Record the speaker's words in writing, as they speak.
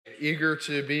eager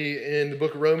to be in the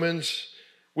book of Romans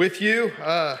with you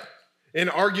in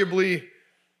arguably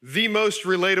the most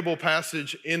relatable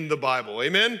passage in the Bible.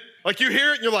 Amen? Like you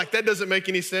hear it and you're like, that doesn't make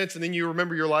any sense. And then you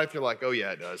remember your life, you're like, oh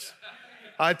yeah, it does.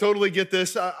 I totally get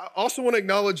this. I also want to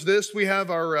acknowledge this. We have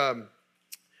our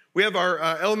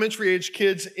elementary age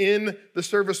kids in the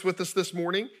service with us this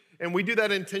morning. And we do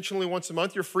that intentionally once a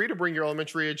month. You're free to bring your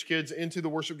elementary age kids into the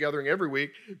worship gathering every week.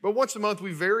 But once a month,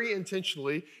 we very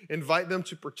intentionally invite them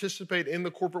to participate in the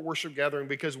corporate worship gathering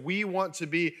because we want to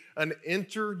be an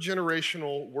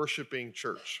intergenerational worshiping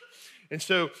church. And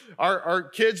so our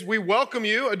kids, we welcome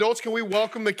you. Adults, can we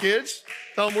welcome the kids?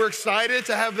 Tell them we're excited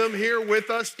to have them here with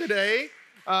us today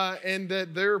and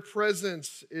that their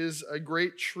presence is a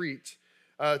great treat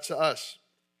to us.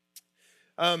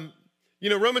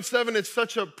 Romans 7, it's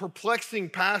such a perplexing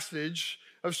passage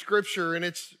of scripture and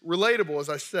it's relatable, as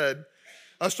I said.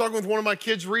 I was talking with one of my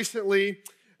kids recently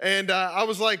and I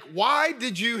was like, why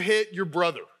did you hit your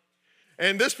brother?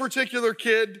 And this particular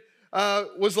kid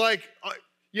was like,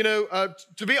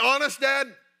 to be honest, Dad,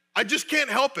 I just can't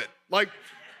help it. Like,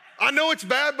 I know it's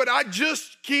bad, but I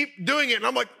just keep doing it. And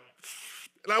I'm like,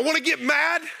 and I want to get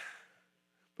mad,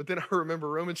 but then I remember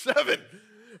Romans 7.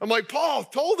 I'm like, Paul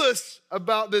told us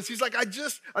about this. He's like, I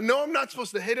know I'm not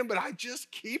supposed to hit him, but I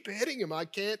just keep hitting him. I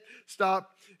can't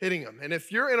stop hitting him. And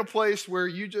if you're in a place where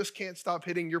you just can't stop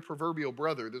hitting your proverbial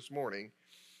brother this morning,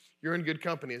 you're in good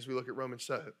company as we look at Romans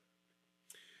 7.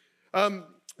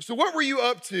 So what were you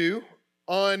up to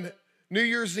on New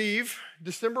Year's Eve,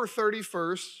 December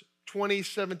 31st,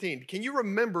 2017? Can you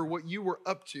remember what you were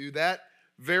up to that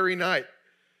very night?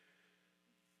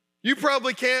 You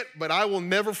probably can't, but I will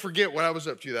never forget what I was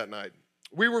up to that night.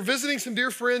 We were visiting some dear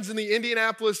friends in the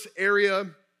Indianapolis area,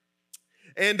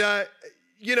 and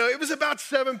it was about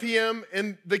 7 p.m.,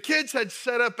 and the kids had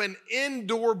set up an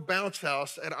indoor bounce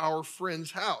house at our friend's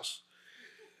house.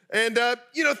 And,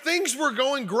 things were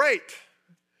going great.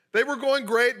 They were going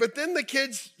great, but then the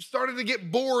kids started to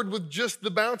get bored with just the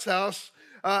bounce house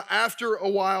after a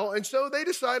while, and so they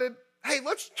decided, hey,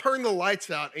 let's turn the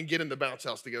lights out and get in the bounce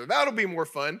house together. That'll be more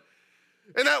fun.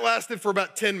 And that lasted for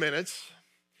about 10 minutes.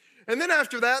 And then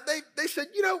after that, they said,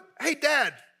 hey,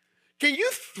 Dad, can you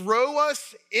throw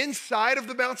us inside of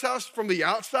the bounce house from the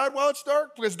outside while it's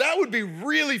dark? Because that would be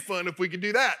really fun if we could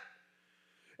do that.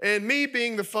 And me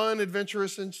being the fun,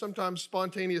 adventurous, and sometimes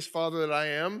spontaneous father that I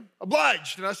am,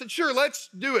 obliged. And I said, sure, let's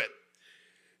do it.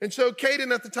 And so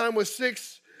Caden at the time was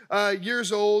 6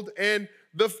 years old, and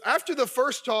after the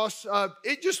first toss,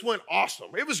 it just went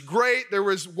awesome. It was great. There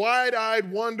was wide-eyed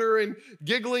wonder and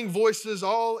giggling voices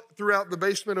all throughout the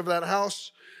basement of that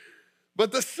house.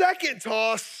 But the second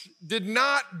toss did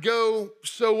not go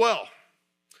so well.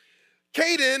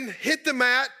 Caden hit the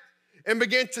mat and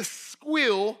began to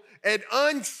squeal at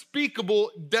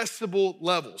unspeakable decibel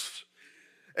levels.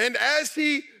 And as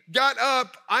he got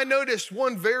up, I noticed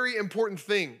one very important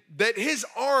thing, that his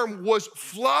arm was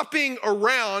flopping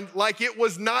around like it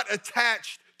was not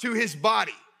attached to his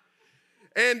body.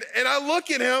 And I look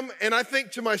at him and I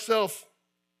think to myself,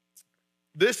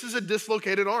 this is a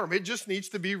dislocated arm. It just needs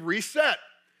to be reset.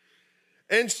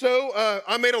 And so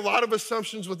I made a lot of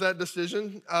assumptions with that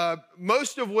decision,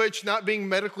 most of which not being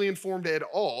medically informed at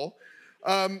all.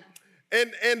 And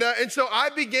so I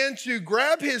began to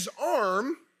grab his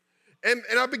arm and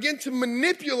I began to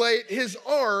manipulate his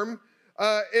arm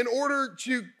in order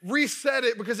to reset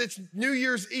it because it's New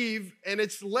Year's Eve and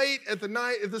it's late at the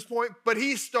night at this point, but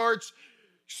he starts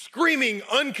screaming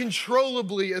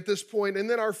uncontrollably at this point. And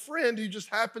then our friend, who just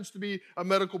happens to be a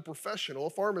medical professional, a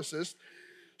pharmacist,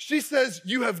 she says,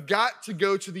 you have got to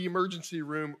go to the emergency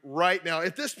room right now.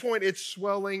 At this point, it's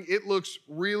swelling. It looks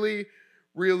really,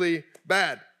 really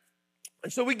bad.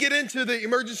 And so we get into the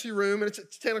emergency room, and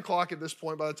it's 10 o'clock at this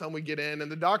point by the time we get in,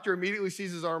 and the doctor immediately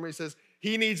sees his arm, and he says,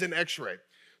 he needs an x-ray.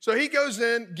 So he goes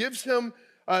in, gives him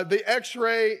the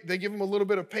x-ray. They give him a little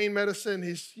bit of pain medicine.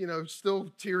 He's,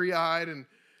 still teary-eyed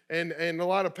and a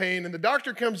lot of pain. And the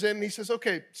doctor comes in, and he says,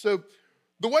 okay, so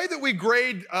the way that we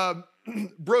grade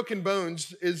broken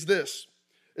bones is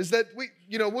that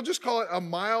we'll just call it a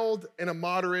mild and a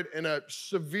moderate and a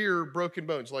severe broken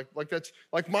bones.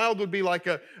 Like mild would be like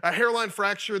a hairline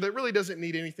fracture that really doesn't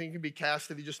need anything. It can be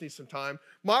casted. He just needs some time.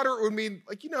 Moderate would mean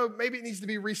maybe it needs to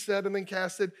be reset and then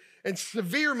casted. And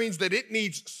severe means that it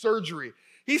needs surgery.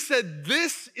 He said,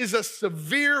 this is a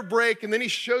severe break. And then he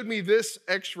showed me this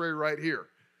x-ray right here.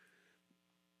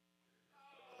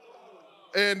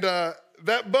 And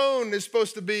that bone is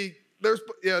supposed to be,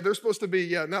 they're supposed to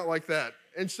be, not like that.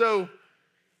 And so,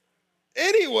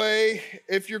 anyway,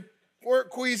 if you weren't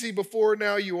queasy before,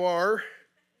 now you are.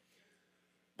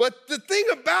 But the thing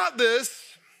about this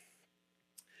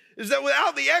is that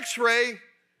without the x-ray,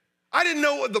 I didn't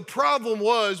know what the problem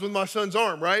was with my son's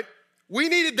arm, right? We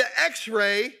needed the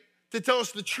x-ray to tell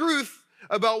us the truth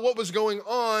about what was going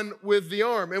on with the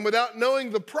arm. And without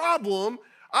knowing the problem,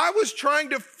 I was trying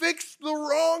to fix the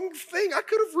wrong thing. I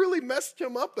could have really messed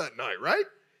him up that night, right?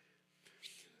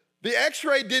 The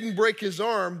x-ray didn't break his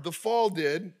arm, the fall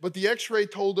did, but the x-ray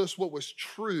told us what was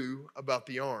true about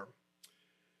the arm.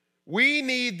 We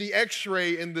need the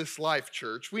x-ray in this life,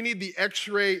 church. We need the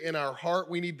x-ray in our heart.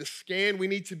 We need the scan. We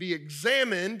need to be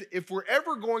examined if we're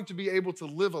ever going to be able to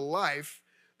live a life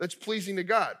that's pleasing to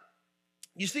God.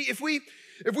 You see, if we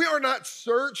are not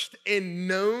searched and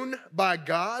known by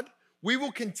God, we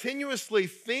will continuously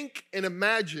think and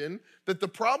imagine that the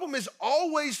problem is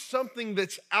always something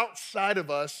that's outside of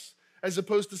us as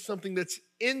opposed to something that's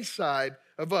inside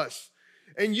of us.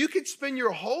 And you could spend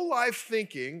your whole life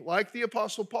thinking, like the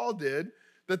Apostle Paul did,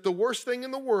 that the worst thing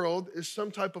in the world is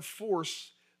some type of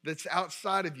force that's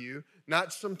outside of you,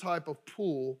 not some type of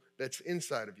pull that's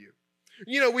inside of you.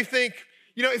 We think,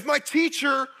 if my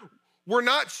teacher were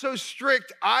not so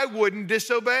strict, I wouldn't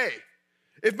disobey.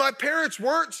 If my parents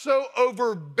weren't so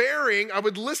overbearing, I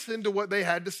would listen to what they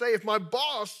had to say. If my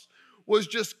boss was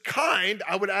just kind,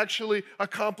 I would actually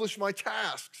accomplish my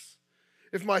tasks.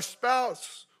 If my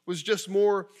spouse was just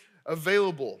more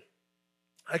available,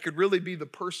 I could really be the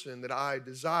person that I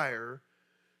desire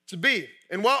to be.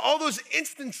 And while all those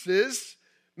instances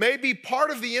may be part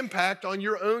of the impact on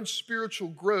your own spiritual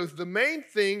growth, the main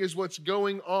thing is what's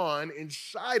going on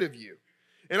inside of you.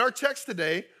 In our text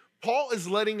today, Paul is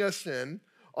letting us in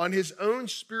on his own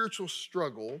spiritual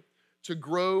struggle to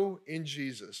grow in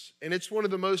Jesus. And it's one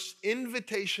of the most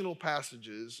invitational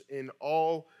passages in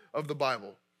all of the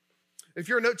Bible. If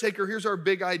you're a note taker, here's our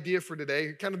big idea for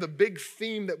today. Kind of the big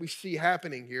theme that we see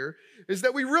happening here is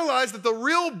that we realize that the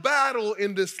real battle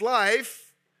in this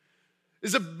life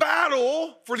is a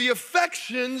battle for the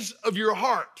affections of your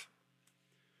heart.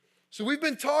 So we've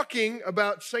been talking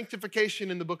about sanctification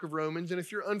in the book of Romans, and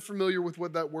if you're unfamiliar with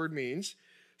what that word means,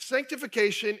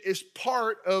 sanctification is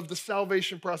part of the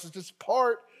salvation process. It's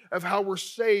part of how we're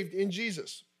saved in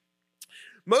Jesus.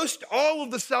 Most all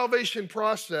of the salvation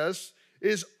process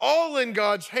is all in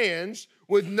God's hands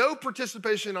with no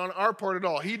participation on our part at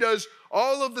all. He does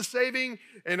all of the saving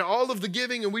and all of the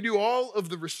giving, and we do all of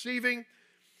the receiving.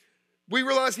 We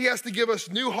realize he has to give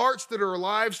us new hearts that are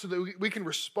alive so that we can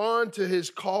respond to his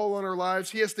call on our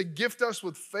lives. He has to gift us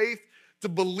with faith to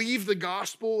believe the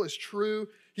gospel is true.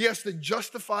 He has to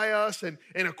justify us and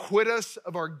acquit us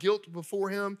of our guilt before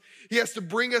him. He has to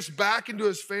bring us back into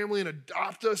his family and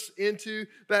adopt us into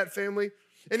that family.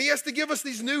 And he has to give us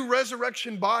these new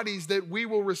resurrection bodies that we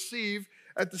will receive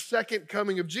at the second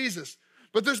coming of Jesus.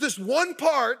 But there's this one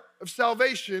part of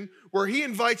salvation where he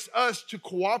invites us to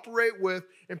cooperate with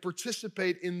and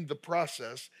participate in the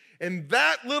process. And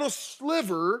that little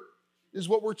sliver is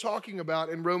what we're talking about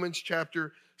in Romans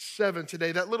chapter 7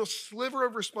 today, that little sliver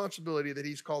of responsibility that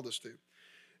he's called us to.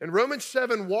 And Romans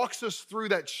 7 walks us through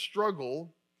that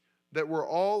struggle that we're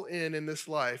all in this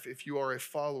life if you are a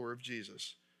follower of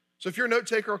Jesus. So if you're a note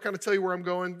taker, I'll kind of tell you where I'm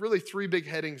going. Really 3 big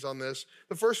headings on this.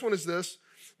 The first one is this: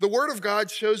 the Word of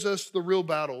God shows us the real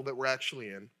battle that we're actually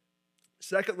in.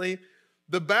 Secondly,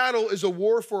 the battle is a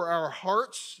war for our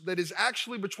hearts that is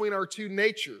actually between our two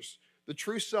natures, the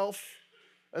true self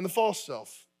and the false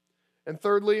self. And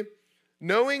thirdly,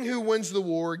 knowing who wins the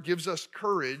war gives us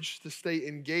courage to stay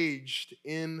engaged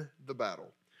in the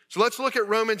battle. So let's look at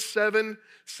Romans 7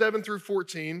 through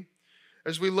 14.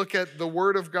 As we look at the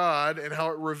Word of God and how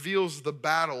it reveals the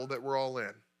battle that we're all in.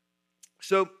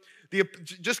 So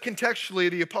just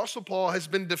contextually, the Apostle Paul has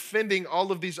been defending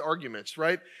all of these arguments,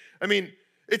 right? I mean,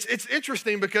 it's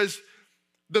interesting because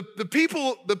the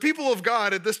people of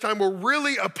God at this time were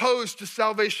really opposed to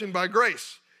salvation by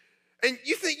grace. And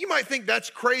you might think that's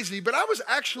crazy, but I was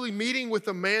actually meeting with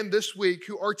a man this week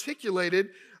who articulated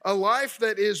a life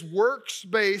that is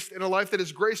works-based and a life that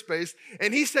is grace-based.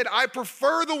 And he said, I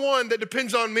prefer the one that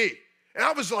depends on me. And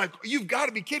I was like, you've got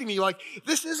to be kidding me. Like,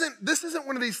 this isn't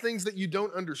one of these things that you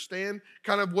don't understand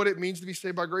kind of what it means to be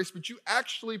saved by grace, but you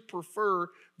actually prefer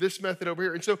this method over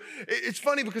here. And so it's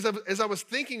funny because as I was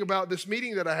thinking about this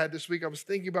meeting that I had this week, I was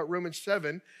thinking about Romans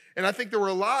 7, and I think there were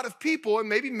a lot of people, and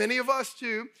maybe many of us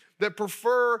too, that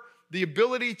prefer the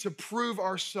ability to prove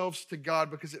ourselves to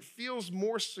God because it feels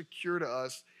more secure to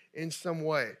us in some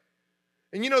way.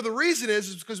 And the reason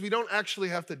is because we don't actually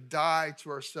have to die to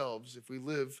ourselves if we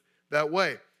live that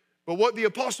way. But what the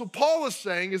Apostle Paul is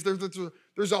saying is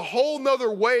there's a whole nother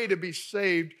way to be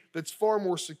saved that's far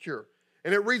more secure.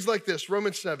 And it reads like this,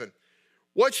 Romans 7.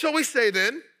 What shall we say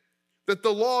then? That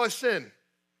the law is sin?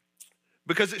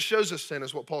 because it shows us sin,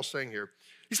 is what Paul's saying here.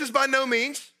 He says, by no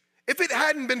means, if it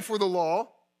hadn't been for the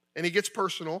law, and he gets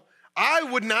personal, I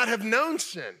would not have known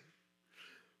sin.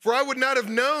 For I would not have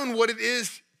known what it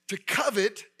is to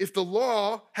covet if the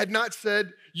law had not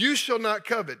said, you shall not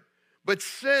covet. But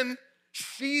sin,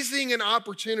 seizing an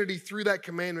opportunity through that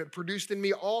commandment, produced in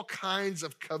me all kinds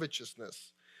of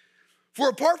covetousness. For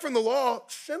apart from the law,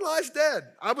 sin lies dead.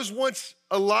 I was once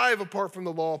alive apart from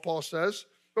the law, Paul says.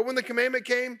 But when the commandment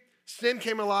came, sin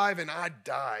came alive and I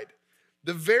died.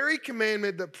 The very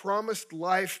commandment that promised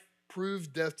life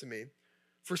proved death to me.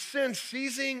 For sin,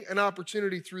 seizing an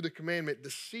opportunity through the commandment,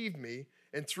 deceived me,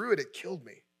 and through it, it killed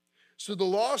me. So the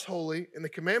law is holy, and the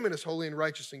commandment is holy and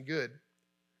righteous and good.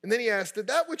 And then he asked, did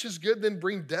that which is good then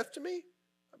bring death to me?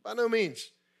 By no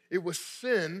means. It was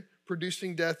sin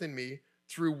producing death in me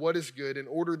through what is good, in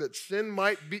order that sin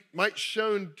might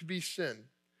shown to be sin,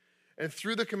 and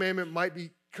through the commandment might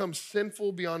become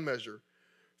sinful beyond measure.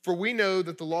 For we know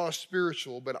that the law is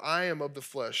spiritual, but I am of the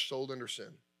flesh, sold under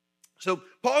sin. So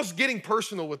Paul's getting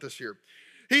personal with us here.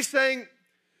 He's saying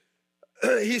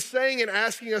and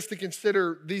asking us to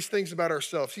consider these things about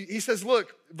ourselves. He says,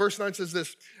 look, verse 9 says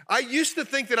this, I used to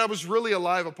think that I was really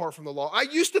alive apart from the law. I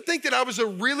used to think that I was a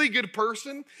really good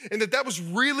person and that was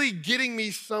really getting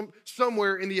me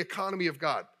somewhere in the economy of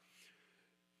God.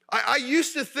 I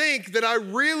used to think that I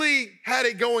really had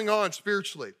it going on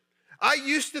spiritually. I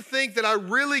used to think that I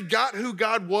really got who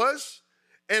God was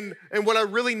and what I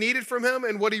really needed from him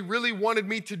and what he really wanted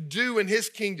me to do in his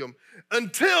kingdom,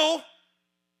 until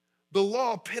the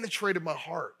law penetrated my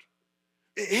heart.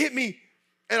 It hit me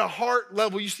at a heart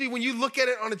level. You see, when you look at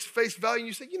it on its face value, and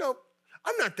you say,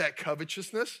 I'm not that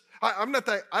covetousness. I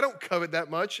don't covet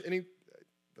that much.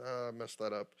 I messed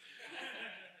that up.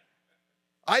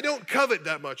 I don't covet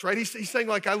that much, right? He's saying,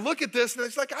 like, I look at this and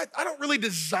it's like, I don't really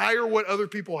desire what other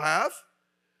people have.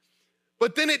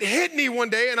 But then it hit me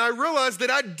one day and I realized that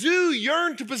I do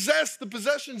yearn to possess the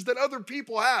possessions that other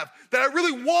people have, that I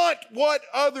really want what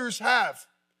others have.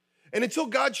 And until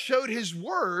God showed his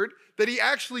word that he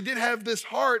actually did have this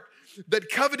heart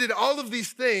that coveted all of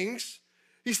these things,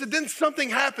 he said, then something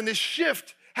happened, this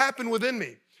shift happened within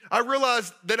me. I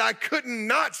realized that I couldn't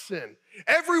not sin.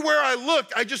 Everywhere I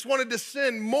looked, I just wanted to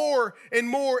sin more and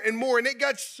more and more. And it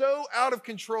got so out of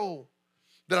control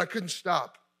that I couldn't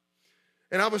stop.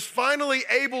 And I was finally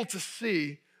able to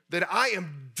see that I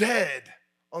am dead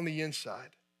on the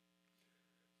inside.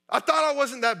 I thought I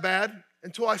wasn't that bad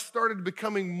until I started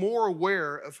becoming more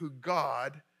aware of who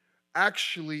God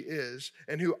actually is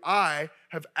and who I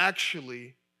have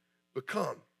actually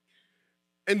become.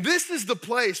 And this is the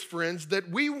place, friends, that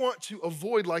we want to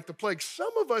avoid like the plague.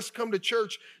 Some of us come to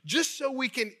church just so we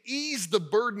can ease the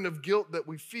burden of guilt that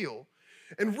we feel.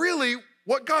 And really,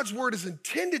 what God's word is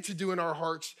intended to do in our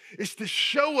hearts is to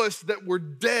show us that we're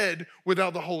dead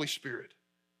without the Holy Spirit.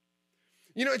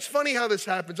 It's funny how this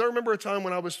happens. I remember a time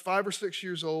when I was 5 or 6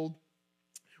 years old.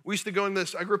 We used to go in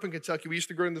this, I grew up in Kentucky. We used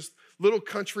to go in this little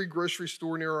country grocery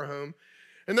store near our home.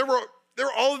 And there were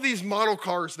all of these model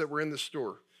cars that were in the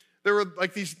store. There were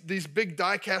like these big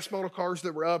die-cast model cars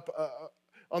that were up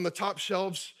on the top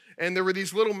shelves. And there were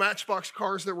these little Matchbox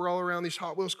cars that were all around, these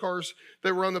Hot Wheels cars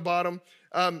that were on the bottom.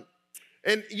 I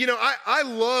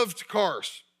loved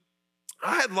cars.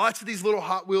 I had lots of these little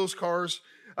Hot Wheels cars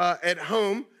at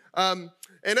home. And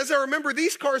as I remember,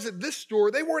 these cars at this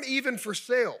store, they weren't even for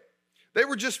sale. They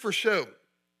were just for show.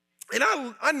 And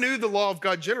I knew the law of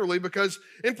God generally because,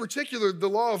 in particular, the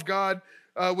law of God,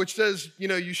 which says,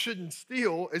 you shouldn't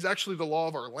steal, is actually the law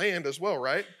of our land as well,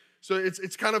 right? So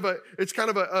it's kind of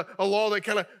a law that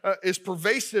kind of is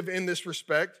pervasive in this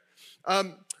respect.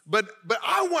 But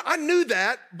I knew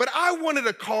that, but I wanted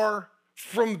a car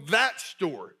from that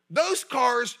store. Those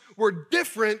cars were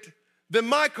different than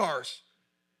my cars.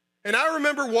 And I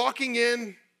remember walking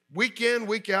in,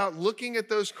 week out, looking at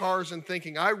those cars and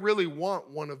thinking, I really want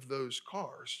one of those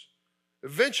cars.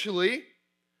 Eventually,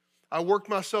 I worked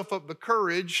myself up the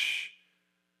courage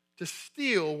to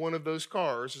steal one of those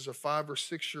cars as a 5 or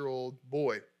 6 year old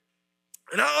boy.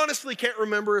 And I honestly can't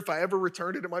remember if I ever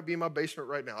returned it. It might be in my basement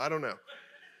right now. I don't know.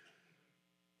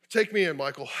 Take me in,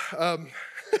 Michael.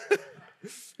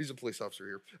 He's a police officer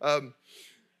here.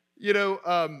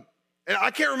 And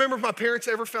I can't remember if my parents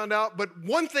ever found out, but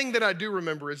one thing that I do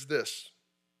remember is this.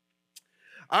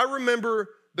 I remember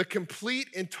the complete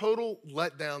and total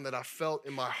letdown that I felt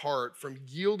in my heart from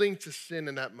yielding to sin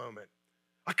in that moment.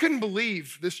 I couldn't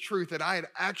believe this truth that I had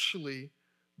actually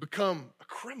become a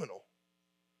criminal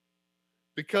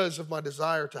because of my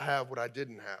desire to have what I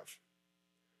didn't have.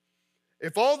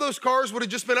 If all those cars would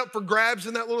have just been up for grabs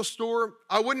in that little store,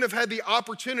 I wouldn't have had the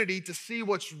opportunity to see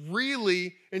what's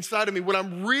really inside of me, what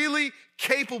I'm really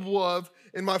capable of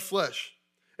in my flesh.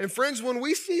 And friends, when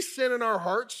we see sin in our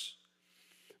hearts,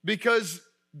 because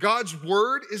God's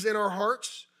word is in our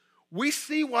hearts, we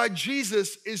see why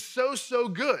Jesus is so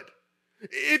good.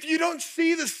 If you don't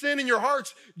see the sin in your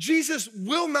hearts, Jesus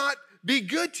will not be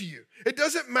good to you. It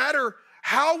doesn't matter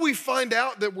how we find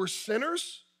out that we're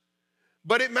sinners,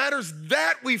 but it matters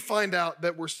that we find out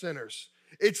that we're sinners.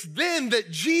 It's then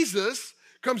that Jesus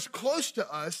comes close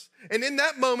to us, and in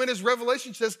that moment, as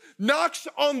Revelation says, knocks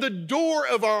on the door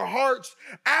of our hearts,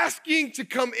 asking to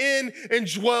come in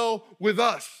and dwell with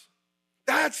us.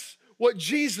 That's what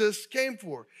Jesus came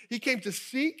for. He came to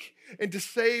seek and to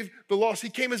save the lost. He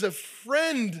came as a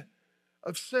friend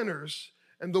of sinners,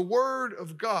 and the word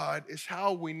of God is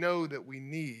how we know that we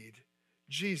need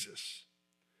Jesus.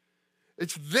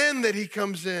 It's then that he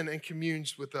comes in and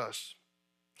communes with us.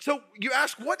 So you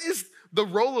ask, what is the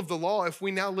role of the law if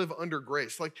we now live under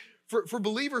grace? Like for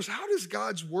believers, how does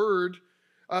God's word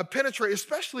penetrate,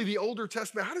 especially the Older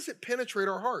Testament, how does it penetrate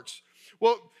our hearts?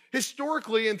 Well,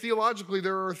 historically and theologically,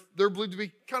 there are believed to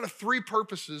be kind of three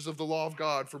purposes of the law of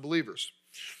God for believers.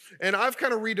 And I've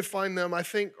kind of redefined them. I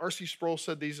think R.C. Sproul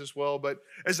said these as well, but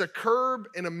as a curb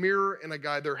and a mirror and a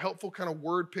guide, they're helpful kind of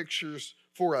word pictures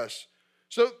for us.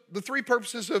 So the three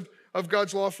purposes of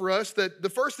God's law for us, that the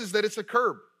first is that it's a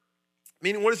curb.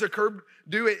 Meaning, what does a curb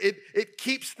do? It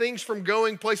keeps things from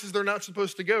going places they're not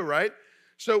supposed to go, right?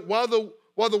 So while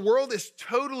the world is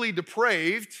totally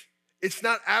depraved, it's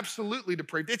not absolutely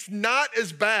depraved. It's not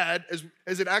as bad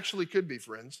as it actually could be,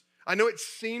 friends. I know it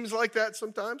seems like that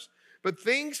sometimes, but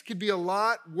things could be a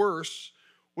lot worse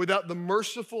without the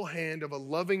merciful hand of a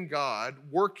loving God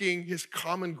working his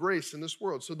common grace in this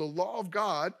world. So the law of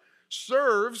God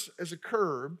serves as a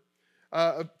curb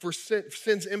for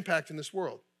sin's impact in this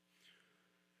world.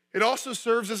 It also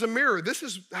serves as a mirror. This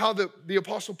is how the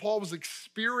Apostle Paul was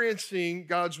experiencing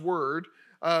God's word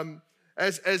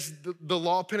as the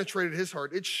law penetrated his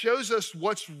heart. It shows us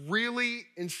what's really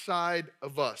inside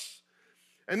of us.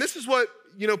 And this is what,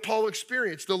 Paul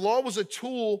experienced. The law was a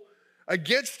tool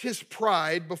against his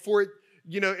pride before it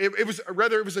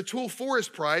was a tool for his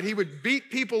pride. He would beat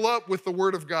people up with the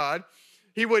word of God.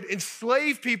 He would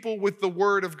enslave people with the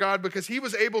word of God because he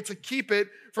was able to keep it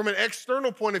from an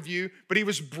external point of view, but he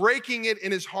was breaking it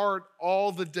in his heart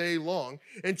all the day long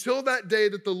until that day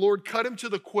that the Lord cut him to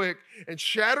the quick and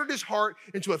shattered his heart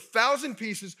into 1,000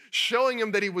 pieces, showing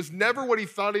him that he was never what he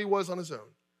thought he was on his own.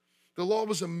 The law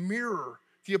was a mirror.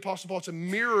 The Apostle Paul, it's a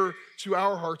mirror to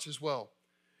our hearts as well.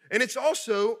 And it's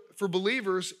also, for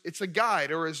believers, it's a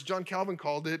guide, or as John Calvin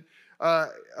called it,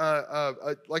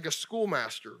 like a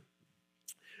schoolmaster.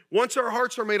 Once our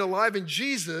hearts are made alive in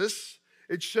Jesus,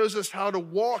 it shows us how to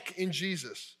walk in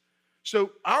Jesus.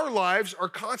 So our lives are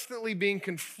constantly being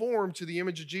conformed to the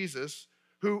image of Jesus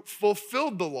who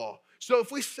fulfilled the law. So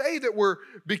if we say that we're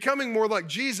becoming more like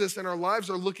Jesus and our lives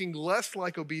are looking less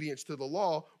like obedience to the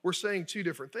law, we're saying two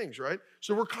different things, right?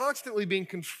 So we're constantly being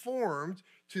conformed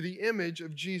to the image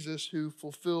of Jesus who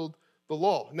fulfilled the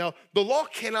law. Now, the law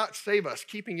cannot save us.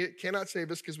 Keeping it cannot save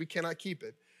us because we cannot keep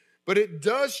it. But it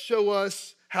does show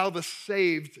us how the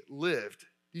saved lived.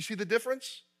 Do you see the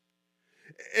difference?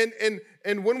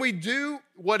 And when we do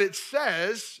what it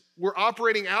says, we're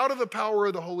operating out of the power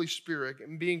of the Holy Spirit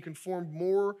and being conformed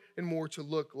more and more to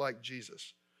look like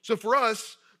Jesus. So for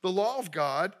us, the law of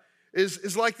God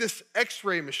is like this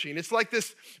x-ray machine. It's like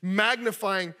this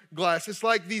magnifying glass. It's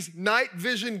like these night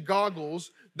vision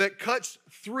goggles that cuts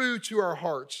through to our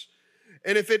hearts.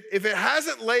 And if it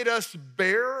hasn't laid us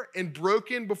bare and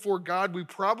broken before God, we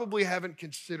probably haven't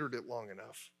considered it long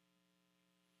enough.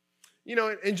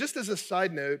 And just as a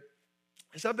side note,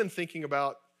 as I've been thinking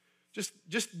about just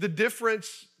the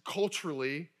difference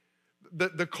culturally,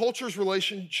 the culture's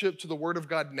relationship to the Word of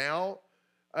God now,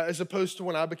 as opposed to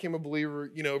when I became a believer,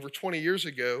 over 20 years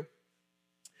ago,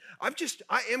 I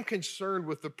am concerned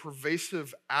with the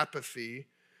pervasive apathy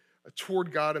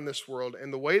toward God in this world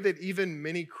and the way that even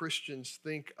many Christians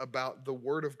think about the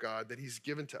Word of God that He's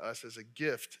given to us as a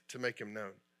gift to make Him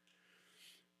known.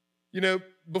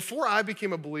 Before I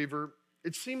became a believer,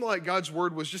 it seemed like God's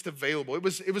Word was just available.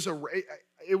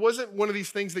 It wasn't one of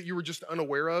these things that you were just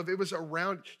unaware of. It was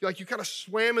around, like you kind of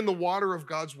swam in the water of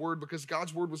God's Word because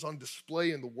God's Word was on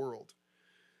display in the world.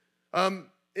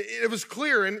 It was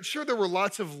clear, and sure there were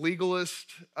lots of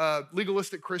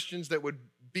legalistic Christians that would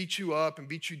beat you up and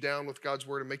beat you down with God's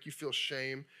word and make you feel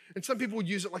shame. And some people would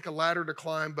use it like a ladder to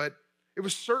climb, but it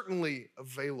was certainly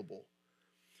available.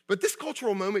 But this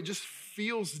cultural moment just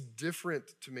feels different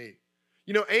to me.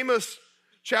 Amos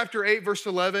chapter 8, verse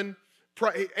 11,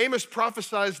 Amos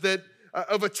prophesies that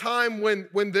of a time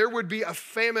when there would be a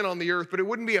famine on the earth, but it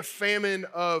wouldn't be a famine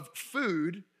of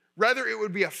food. Rather, it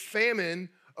would be a famine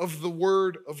of the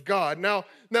word of God. Now,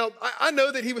 I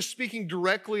know that he was speaking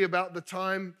directly about the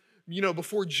time,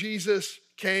 before Jesus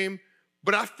came,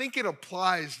 but I think it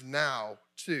applies now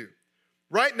too.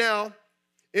 Right now,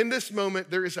 in this moment,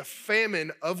 there is a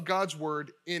famine of God's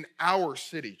word in our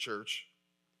city, church.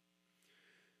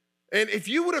 And if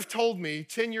you would have told me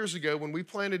 10 years ago when we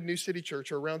planted New City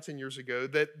Church, or around 10 years ago,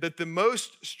 that the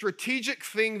most strategic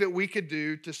thing that we could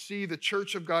do to see the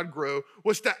church of God grow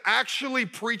was to actually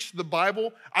preach the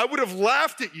Bible, I would have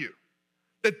laughed at you.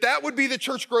 That would be the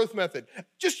church growth method.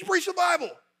 Just preach the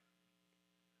Bible.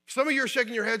 Some of you are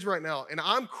shaking your heads right now, and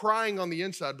I'm crying on the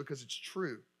inside because it's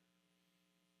true.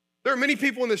 There are many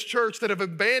people in this church that have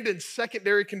abandoned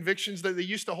secondary convictions that they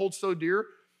used to hold so dear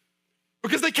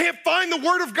because they can't find the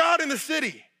word of God in the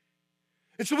city.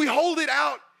 And so we hold it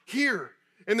out here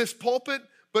in this pulpit,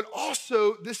 but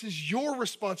also this is your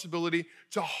responsibility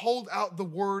to hold out the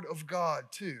word of God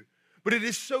too. But it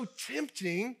is so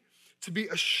tempting to be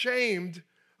ashamed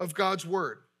of God's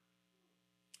word.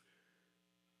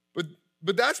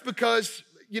 But that's because,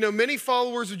 many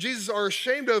followers of Jesus are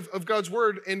ashamed of God's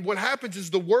word, and what happens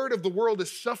is the word of the world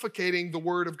is suffocating the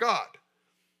word of God.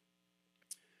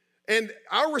 And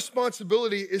our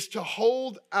responsibility is to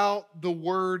hold out the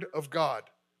word of God.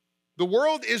 The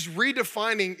world is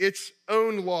redefining its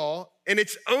own law and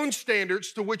its own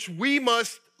standards to which we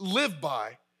must live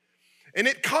by. And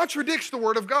it contradicts the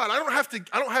word of God. I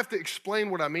don't have to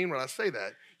explain what I mean when I say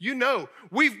that.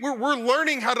 We're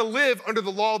learning how to live under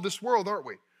the law of this world, aren't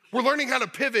we? We're learning how to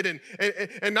pivot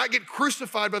and not get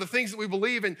crucified by the things that we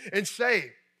believe and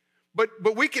say. But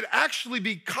we could actually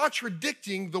be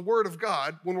contradicting the word of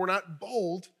God when we're not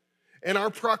bold in our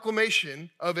proclamation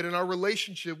of it and our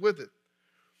relationship with it.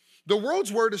 The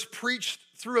world's word is preached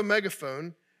through a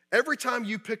megaphone every time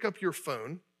you pick up your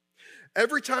phone,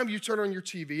 every time you turn on your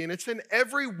TV, and it's in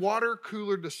every water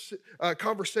cooler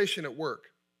conversation at work.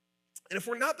 And if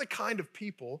we're not the kind of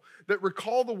people that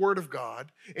recall the word of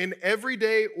God in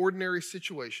everyday, ordinary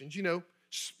situations,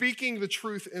 speaking the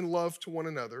truth in love to one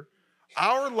another,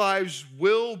 our lives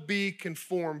will be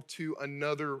conformed to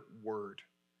another word.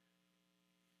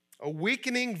 A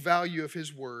weakening value of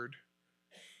his word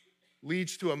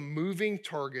leads to a moving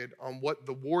target on what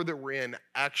the war that we're in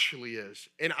actually is.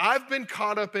 And I've been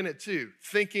caught up in it too,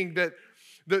 thinking that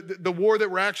the war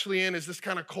that we're actually in is this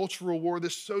kind of cultural war,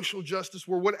 this social justice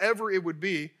war, whatever it would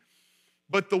be.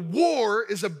 But the war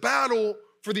is a battle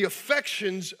for the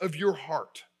affections of your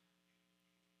heart.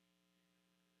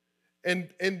 And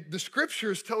the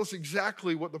scriptures tell us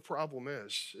exactly what the problem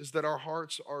is that our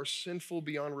hearts are sinful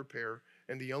beyond repair,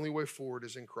 and the only way forward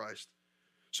is in Christ.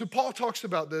 So Paul talks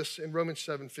about this in Romans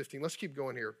 7:15. Let's keep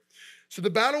going here. So the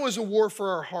battle is a war for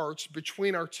our hearts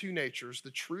between our two natures,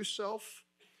 the true self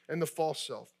and the false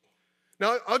self.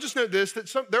 Now, I'll just note this,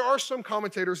 that there are some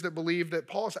commentators that believe that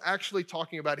Paul is actually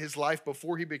talking about his life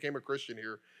before he became a Christian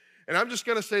here. And I'm just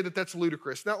going to say that that's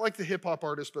ludicrous. Not like the hip-hop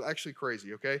artist, but actually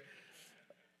crazy, okay?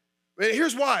 And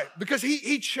here's why. Because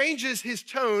he changes his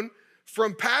tone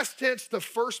from past tense to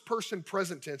first person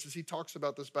present tense as he talks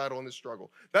about this battle and this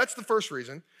struggle. That's the first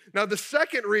reason. Now, the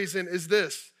second reason is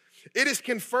this. It is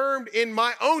confirmed in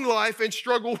my own life and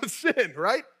struggle with sin,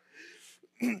 right?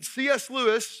 C.S.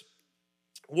 Lewis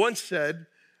once said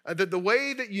that the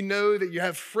way that you know that you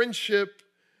have friendship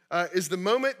is the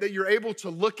moment that you're able to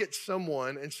look at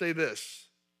someone and say this,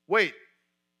 wait,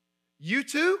 you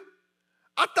too?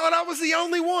 I thought I was the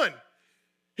only one.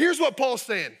 Here's what Paul's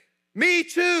saying. Me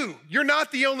too. You're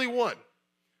not the only one.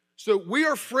 So we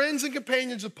are friends and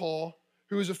companions of Paul,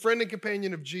 who is a friend and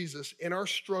companion of Jesus in our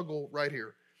struggle right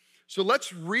here. So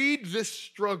let's read this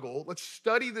struggle. Let's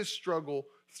study this struggle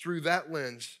through that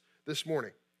lens this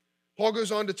morning. Paul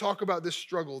goes on to talk about this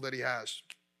struggle that he has.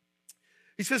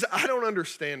 He says, I don't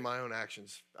understand my own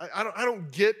actions. I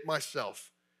don't get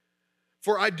myself.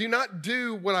 For I do not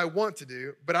do what I want to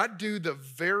do, but I do the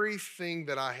very thing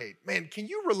that I hate. Man, can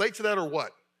you relate to that or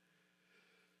what?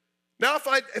 Now,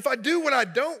 if I do what I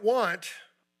don't want,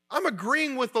 I'm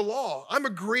agreeing with the law. I'm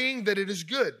agreeing that it is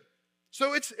good.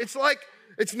 So it's like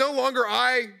it's no longer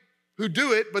I who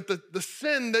do it, but the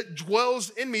sin that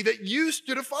dwells in me that used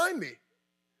to define me.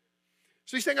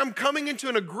 So he's saying I'm coming into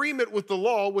an agreement with the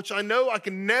law, which I know I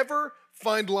can never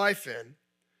find life in.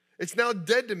 It's now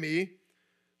dead to me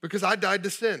because I died to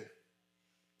sin.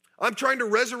 I'm trying to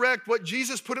resurrect what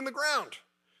Jesus put in the ground.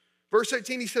 Verse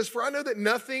 18, he says, for I know that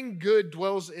nothing good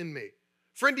dwells in me.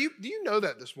 Friend, do you know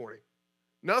that this morning?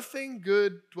 Nothing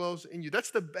good dwells in you.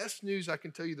 That's the best news I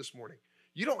can tell you this morning.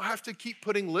 You don't have to keep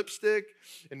putting lipstick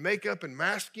and makeup and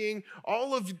masking,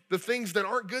 all of the things that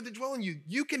aren't good that dwell in you.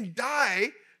 You can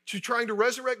die to trying to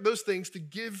resurrect those things to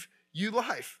give you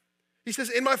life. He says,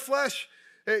 in my flesh,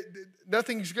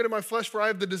 nothing's good in my flesh, for I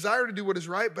have the desire to do what is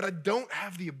right, but I don't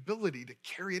have the ability to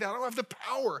carry it out. I don't have the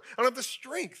power. I don't have the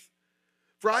strength.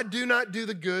 For I do not do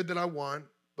the good that I want,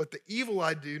 but the evil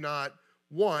I do not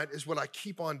want is what I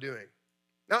keep on doing.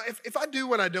 Now, if I do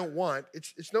what I don't want,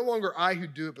 it's no longer I who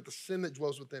do it, but the sin that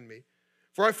dwells within me.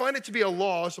 For I find it to be a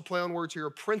law, it's a play on words here,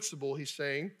 a principle, he's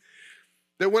saying,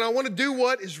 that when I want to do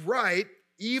what is right,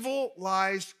 evil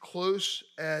lies close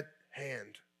at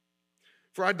hand.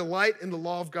 For I delight in the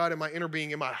law of God in my inner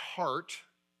being, in my heart,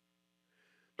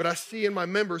 but I see in my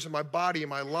members, in my body, in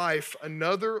my life,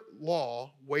 another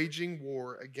law waging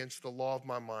war against the law of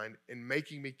my mind and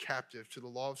making me captive to the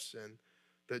law of sin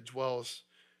that dwells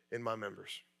in my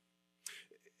members.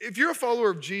 If you're a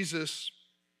follower of Jesus,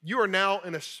 you are now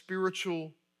in a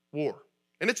spiritual war.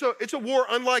 And it's a war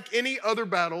unlike any other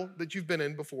battle that you've been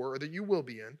in before or that you will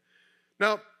be in.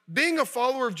 Now, being a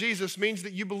follower of Jesus means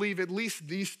that you believe at least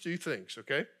these two things,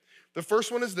 okay? The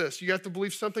first one is this. You have to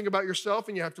believe something about yourself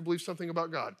and you have to believe something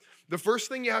about God. The first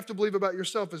thing you have to believe about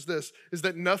yourself is this, is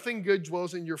that nothing good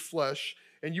dwells in your flesh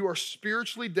and you are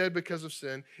spiritually dead because of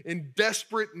sin, in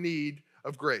desperate need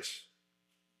of grace.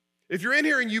 If you're in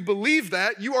here and you believe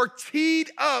that, you are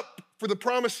teed up for the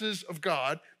promises of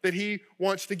God that he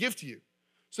wants to give to you.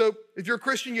 So if you're a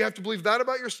Christian, you have to believe that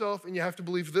about yourself and you have to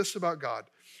believe this about God,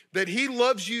 that he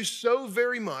loves you so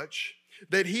very much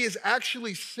that he has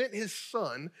actually sent his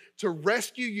son to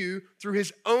rescue you through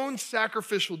his own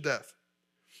sacrificial death.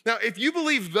 Now, if you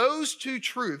believe those two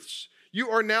truths, you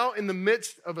are now in the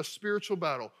midst of a spiritual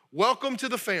battle. Welcome to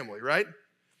the family, right?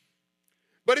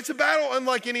 But it's a battle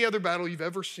unlike any other battle you've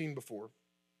ever seen before.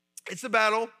 It's a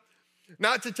battle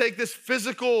not to take this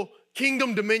physical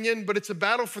kingdom dominion, but it's a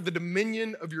battle for the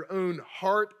dominion of your own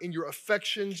heart and your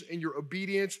affections and your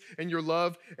obedience and your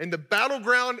love. And the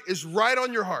battleground is right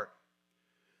on your heart.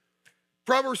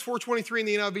 Proverbs 4:23 in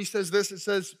the NIV says this, it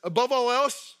says, above all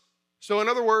else, so in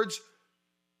other words,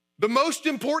 the most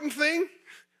important thing,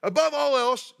 above all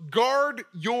else, guard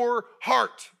your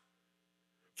heart.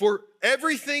 For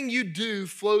everything you do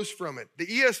flows from it. The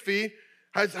ESV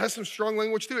has some strong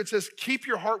language too. It says, keep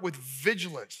your heart with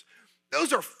vigilance.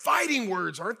 Those are fighting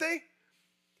words, aren't they?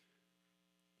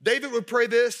 David would pray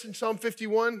this in Psalm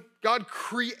 51, God,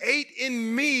 create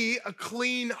in me a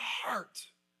clean heart.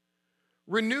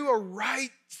 Renew a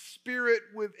right spirit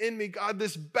within me. God,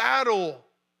 this battle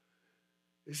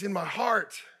is in my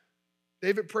heart.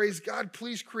 David prays, God,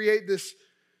 please create this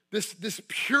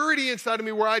purity inside of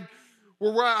me where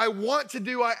I want to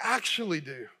do, I actually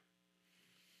do.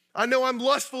 I know I'm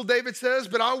lustful, David says,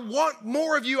 but I want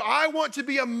more of you. I want to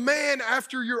be a man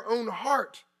after your own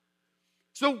heart.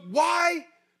 So why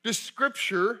does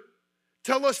Scripture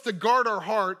tell us to guard our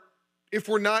heart if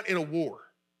we're not in a war?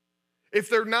 If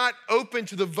they're not open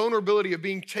to the vulnerability of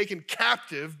being taken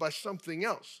captive by something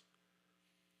else?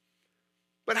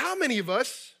 But how many of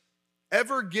us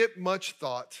ever give much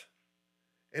thought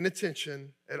and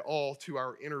attention at all to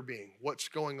our inner being, what's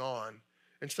going on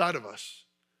inside of us?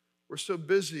 We're so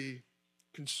busy,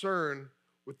 concerned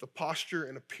with the posture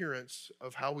and appearance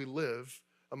of how we live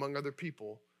among other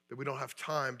people that we don't have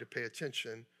time to pay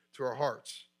attention to our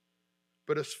hearts.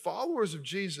 But as followers of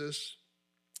Jesus,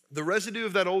 the residue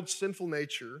of that old sinful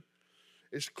nature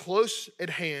is close at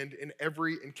hand in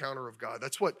every encounter of God.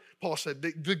 That's what Paul said.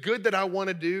 The good that I want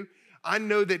to do, I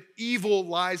know that evil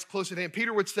lies close at hand.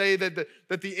 Peter would say that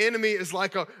the enemy is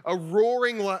like a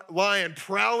roaring lion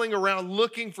prowling around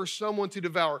looking for someone to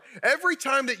devour. Every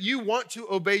time that you want to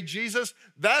obey Jesus,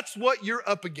 that's what you're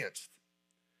up against.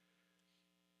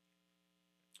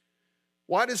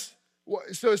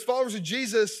 So as followers of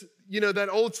Jesus, that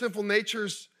old sinful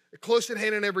nature's close at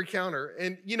hand in every encounter.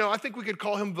 And, I think we could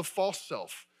call him the false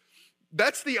self.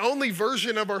 That's the only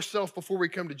version of ourself before we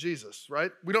come to Jesus,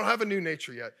 right? We don't have a new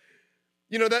nature yet.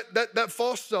 That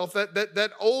false self,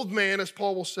 that old man, as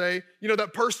Paul will say,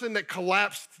 that person that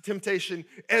collapsed to temptation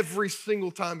every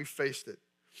single time he faced it.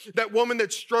 That woman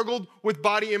that struggled with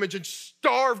body image and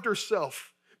starved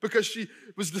herself because she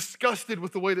was disgusted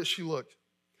with the way that she looked.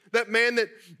 That man that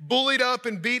bullied up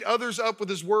and beat others up with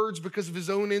his words because of his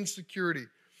own insecurity.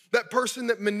 That person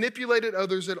that manipulated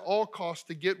others at all costs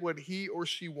to get what he or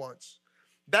she wants.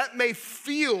 That may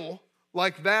feel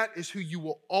like that is who you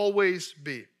will always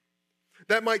be.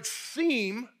 That might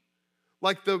seem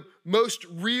like the most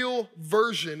real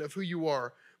version of who you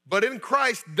are. But in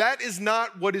Christ, that is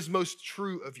not what is most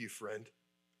true of you, friend.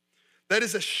 That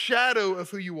is a shadow of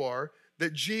who you are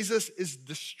that Jesus is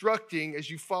destructing as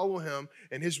you follow him,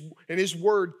 and his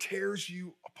word tears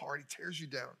you apart. He tears you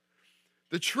down.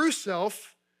 The true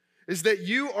self is that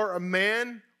you are a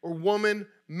man or woman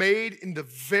made in the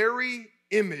very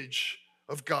image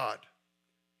of God.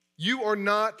 You are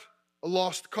not a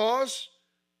lost cause.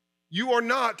 You are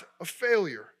not a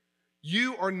failure.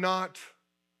 You are not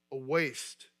a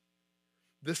waste.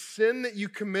 The sin that you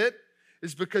commit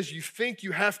is because you think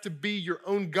you have to be your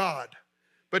own God.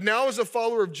 But now, as a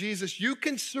follower of Jesus, you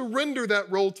can surrender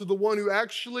that role to the one who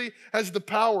actually has the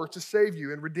power to save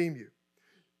you and redeem you.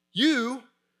 You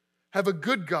have a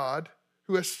good God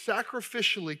who has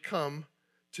sacrificially come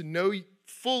to know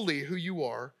fully who you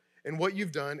are and what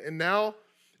you've done. And now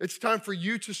it's time for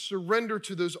you to surrender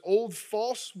to those old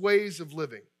false ways of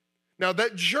living. Now,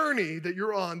 that journey that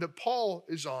you're on, that Paul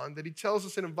is on, that he tells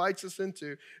us and invites us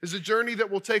into, is a journey that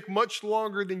will take much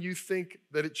longer than you think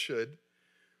that it should.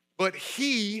 But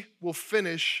he will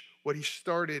finish what he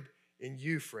started in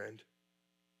you, friend.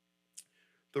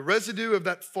 The residue of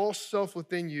that false self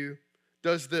within you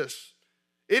does this.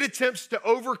 It attempts to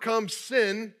overcome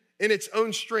sin in its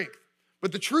own strength.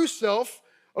 But the true self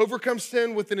overcomes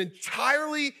sin with an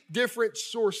entirely different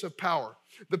source of power.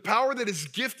 The power that is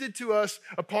gifted to us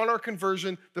upon our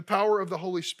conversion, the power of the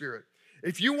Holy Spirit.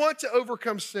 If you want to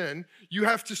overcome sin, you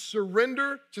have to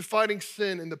surrender to fighting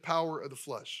sin in the power of the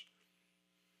flesh.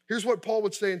 Here's what Paul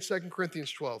would say in 2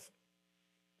 Corinthians 12.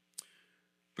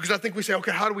 Because I think we say,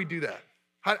 okay, how do we do that?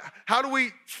 How do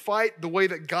we fight the way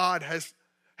that God has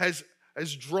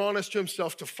drawn us to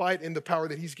himself to fight in the power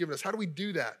that he's given us? How do we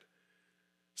do that?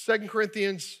 2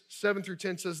 Corinthians 7 through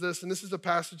 10 says this, and this is a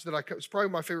passage that it's probably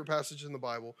my favorite passage in the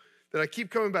Bible that I keep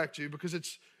coming back to because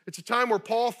it's a time where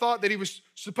Paul thought that he was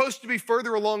supposed to be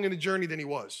further along in the journey than he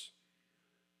was.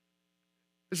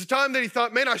 It's a time that he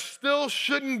thought, man, I still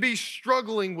shouldn't be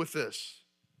struggling with this,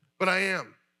 but I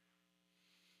am.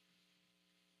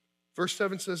 Verse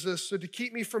 7 says this, so to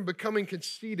keep me from becoming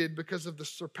conceited because of the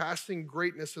surpassing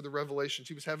greatness of the revelations,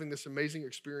 he was having this amazing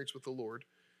experience with the Lord.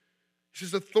 He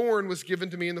says, a thorn was given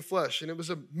to me in the flesh, and it was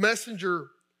a messenger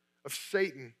of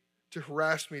Satan to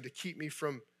harass me, to keep me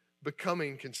from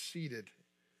becoming conceited,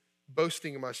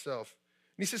 boasting in myself.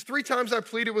 And he says, 3 times I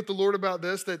pleaded with the Lord about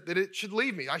this, that it should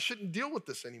leave me. I shouldn't deal with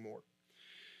this anymore.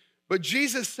 But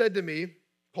Jesus said to me,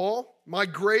 Paul, my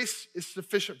grace is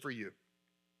sufficient for you.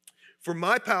 For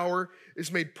my power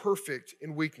is made perfect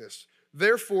in weakness.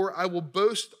 Therefore, I will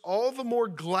boast all the more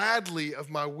gladly of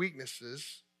my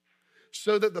weaknesses,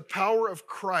 so that the power of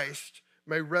Christ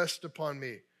may rest upon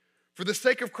me. For the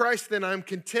sake of Christ, then, I am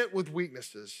content with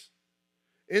weaknesses,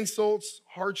 insults,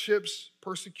 hardships,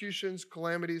 persecutions,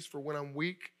 calamities, for when I'm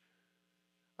weak,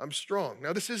 I'm strong.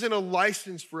 Now, this isn't a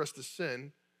license for us to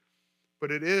sin, but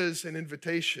it is an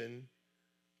invitation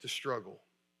to struggle.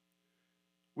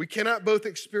 We cannot both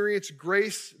experience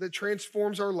grace that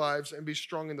transforms our lives and be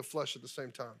strong in the flesh at the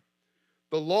same time.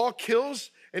 The law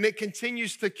kills, and it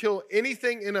continues to kill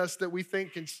anything in us that we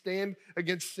think can stand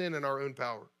against sin in our own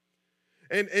power.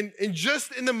 And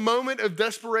just in the moment of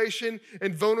desperation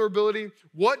and vulnerability,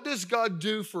 what does God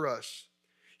do for us?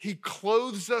 He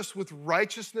clothes us with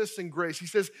righteousness and grace. He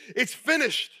says, it's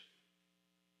finished.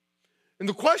 And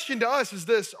the question to us is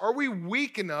this, are we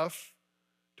weak enough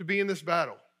to be in this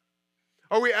battle?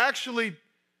 Do we actually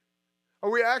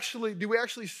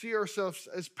see ourselves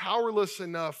as powerless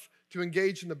enough to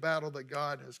engage in the battle that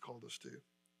God has called us to?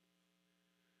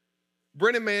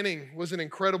 Brennan Manning was an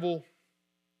incredible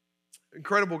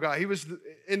guy.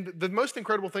 And the most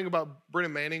incredible thing about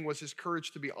Brennan Manning was his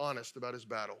courage to be honest about his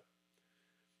battle.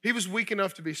 He was weak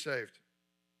enough to be saved.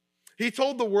 He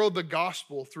told the world the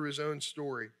gospel through his own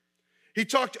story. He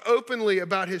talked openly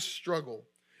about his struggle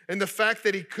and the fact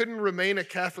that he couldn't remain a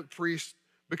Catholic priest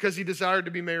because he desired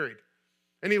to be married.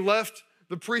 And he left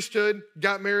the priesthood,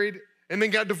 got married, and then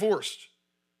got divorced.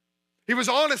 He was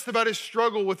honest about his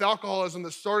struggle with alcoholism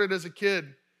that started as a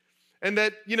kid. And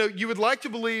that, you would like to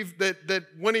believe that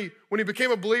when he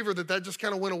became a believer, that just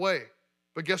kind of went away.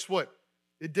 But guess what?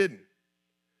 It didn't.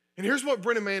 And here's what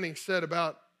Brennan Manning said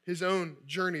about his own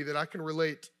journey that I can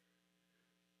relate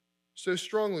so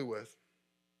strongly with.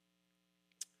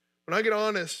 When I get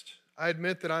honest, I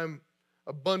admit that I'm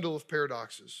a bundle of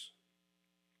paradoxes.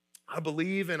 I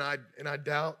believe and I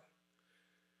doubt.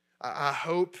 I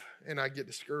hope and I get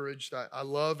discouraged. I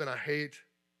love and I hate.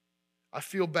 I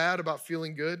feel bad about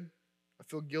feeling good. I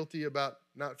feel guilty about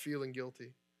not feeling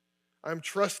guilty. I'm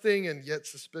trusting and yet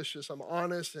suspicious. I'm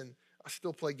honest and I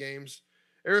still play games.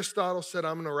 Aristotle said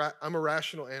I'm a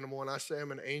rational animal, and I say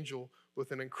I'm an angel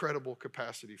with an incredible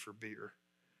capacity for beer.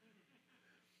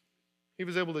 He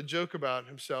was able to joke about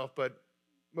himself, but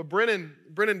Brennan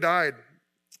died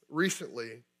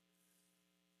recently.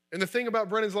 And the thing about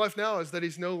Brennan's life now is that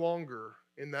he's no longer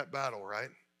in that battle, right?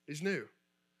 He's new.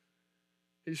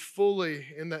 He's fully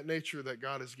in that nature that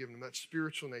God has given him, that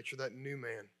spiritual nature, that new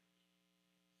man.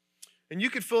 And you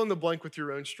could fill in the blank with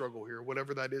your own struggle here,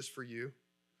 whatever that is for you.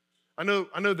 I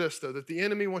know this, though, that the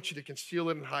enemy wants you to conceal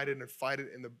it and hide it and fight it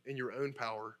in your own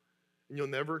power, and you'll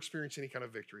never experience any kind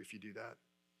of victory if you do that.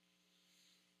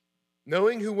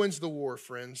 Knowing who wins the war,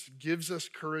 friends, gives us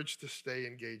courage to stay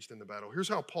engaged in the battle. Here's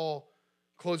how Paul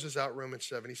closes out Romans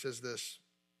 7. He says this: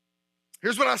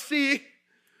 here's what I see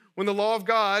when the law of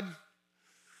God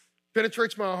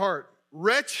penetrates my heart.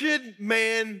 Wretched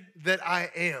man that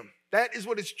I am. That is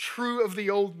what is true of the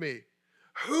old me.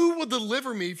 Who will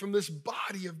deliver me from this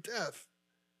body of death?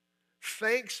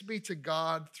 Thanks be to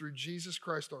God through Jesus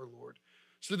Christ our Lord.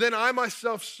 So then I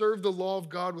myself serve the law of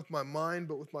God with my mind,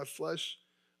 but with my flesh,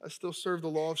 I still serve the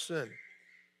law of sin.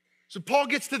 So Paul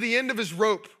gets to the end of his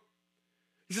rope.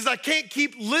 He says, I can't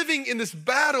keep living in this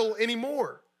battle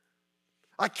anymore.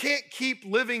 I can't keep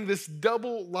living this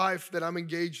double life that I'm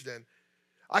engaged in.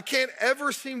 I can't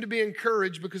ever seem to be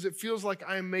encouraged because it feels like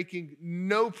I am making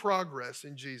no progress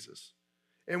in Jesus.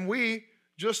 And we,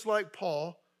 just like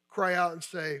Paul, cry out and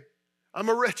say, I'm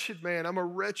a wretched man, I'm a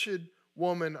wretched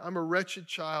woman, I'm a wretched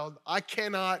child. I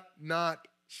cannot not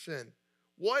sin.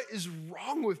 What is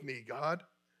wrong with me, God?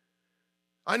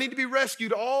 I need to be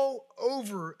rescued all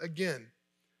over again.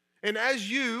 And as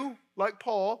you, like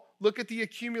Paul, look at the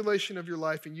accumulation of your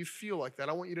life and you feel like that,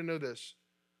 I want you to know this: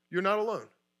 you're not alone.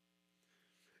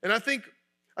 And I think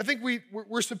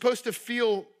we're supposed to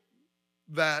feel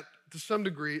that to some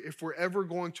degree if we're ever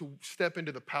going to step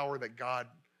into the power that God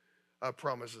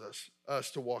promises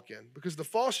us to walk in. Because the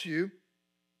false you,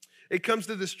 it comes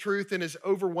to this truth and is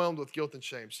overwhelmed with guilt and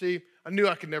shame. See, I knew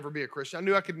I could never be a Christian. I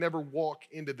knew I could never walk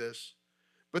into this.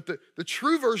 But the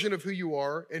true version of who you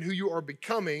are and who you are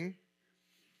becoming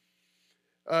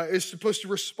is supposed to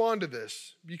respond to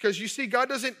this. Because you see, God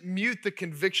doesn't mute the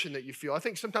conviction that you feel. I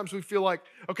think sometimes we feel like,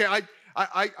 okay,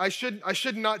 I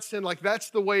should not sin. Like that's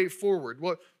the way forward.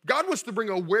 Well, God wants to bring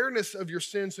awareness of your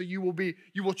sin so you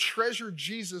will treasure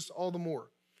Jesus all the more.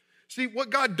 See, what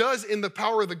God does in the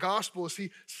power of the gospel is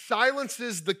he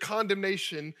silences the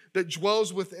condemnation that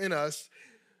dwells within us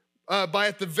by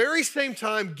at the very same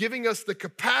time giving us the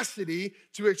capacity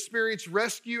to experience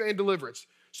rescue and deliverance.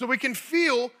 So we can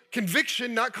feel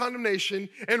conviction, not condemnation,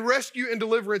 and rescue and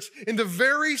deliverance in the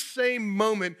very same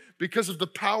moment because of the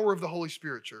power of the Holy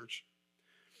Spirit, church.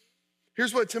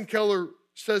 Here's what Tim Keller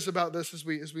says about this as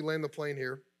we land the plane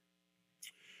here.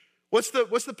 What's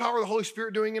the power of the Holy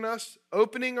Spirit doing in us?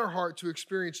 Opening our heart to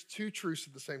experience two truths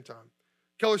at the same time.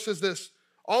 Keller says this: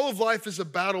 all of life is a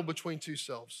battle between two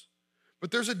selves.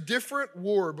 But there's a different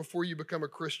war before you become a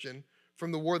Christian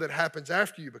from the war that happens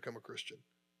after you become a Christian.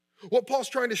 What Paul's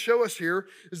trying to show us here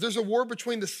is there's a war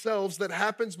between the selves that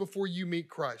happens before you meet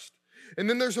Christ. And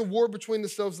then there's a war between the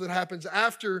selves that happens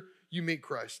after you meet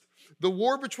Christ. The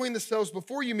war between the selves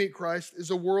before you meet Christ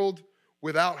is a world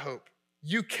without hope.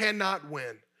 You cannot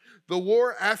win. The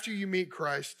war after you meet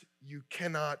Christ, you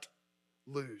cannot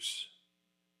lose.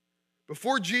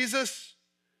 Before Jesus,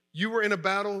 you were in a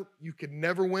battle you could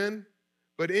never win.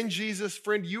 But in Jesus,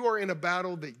 friend, you are in a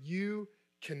battle that you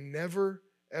can never,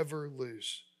 ever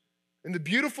lose. And the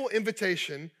beautiful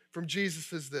invitation from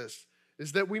Jesus is this,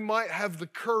 is that we might have the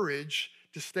courage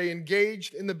to stay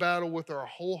engaged in the battle with our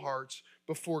whole hearts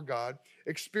before God,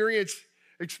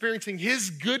 experiencing his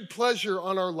good pleasure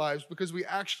on our lives because we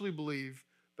actually believe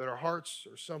that our hearts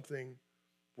are something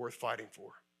worth fighting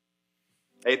for.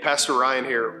 Hey, Pastor Ryan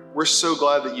here. We're so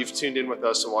glad that you've tuned in with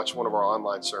us and watched one of our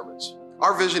online sermons.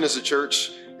 Our vision as a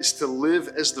church is to live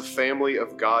as the family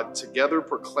of God, together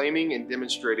proclaiming and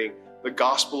demonstrating the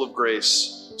gospel of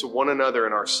grace to one another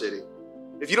in our city.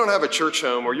 If you don't have a church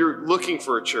home or you're looking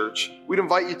for a church, we'd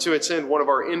invite you to attend one of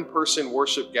our in-person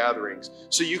worship gatherings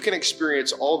so you can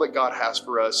experience all that God has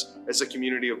for us as a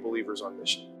community of believers on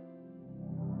mission.